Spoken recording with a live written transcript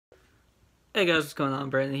Hey guys, what's going on?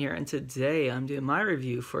 Brandon here, and today I'm doing my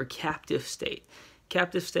review for Captive State.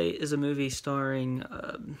 Captive State is a movie starring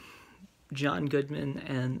John Goodman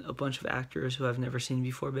and a bunch of actors who I've never seen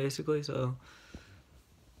before, basically, so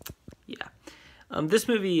yeah. This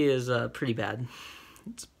movie is pretty bad.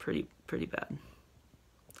 It's pretty bad.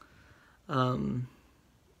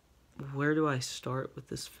 Where do I start with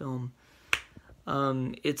this film?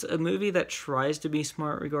 It's a movie that tries to be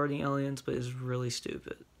smart regarding aliens, but is really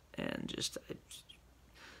stupid. And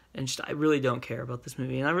I really don't care about this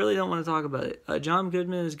movie, and I really don't want to talk about it. John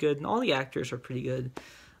Goodman is good, and all the actors are pretty good.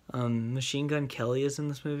 Machine Gun Kelly is in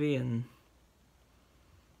this movie, and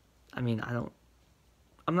I mean,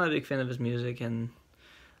 I'm not a big fan of his music, and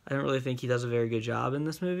I don't really think he does a very good job in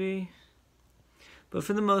this movie. But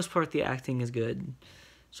for the most part, the acting is good,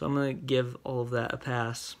 so I'm gonna give all of that a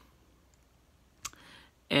pass.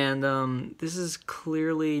 And this is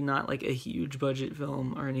clearly not like a huge budget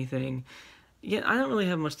film or anything. Yeah, I don't really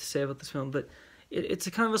have much to say about this film, but it's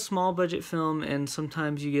a kind of a small budget film, and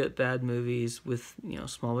sometimes you get bad movies with,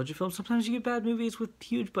 small budget films. Sometimes you get bad movies with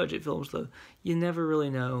huge budget films, though. You never really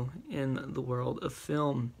know in the world of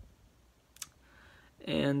film.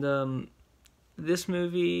 And this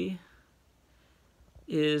movie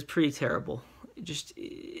is pretty terrible, just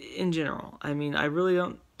in general. I mean, I really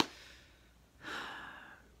don't...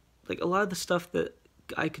 Like, a lot of the stuff that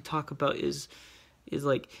I could talk about is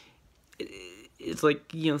like... It's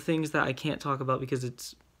like, things that I can't talk about because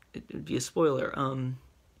it'd be a spoiler.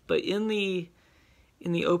 But in the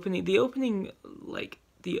opening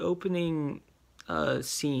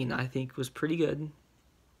scene, I think, was pretty good.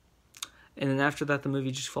 And then after that, the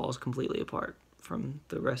movie just falls completely apart from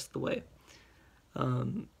the rest of the way.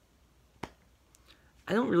 I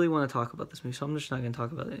don't really want to talk about this movie, so I'm just not going to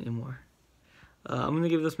talk about it anymore. I'm going to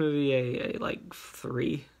give this movie a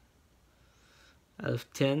 3 out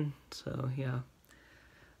of 10, so yeah.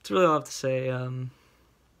 That's really all I have to say.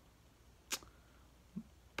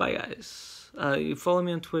 Bye, guys. You follow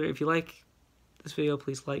me on Twitter. If you like this video,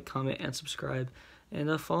 please like, comment, and subscribe.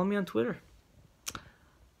 And follow me on Twitter.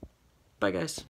 Bye, guys.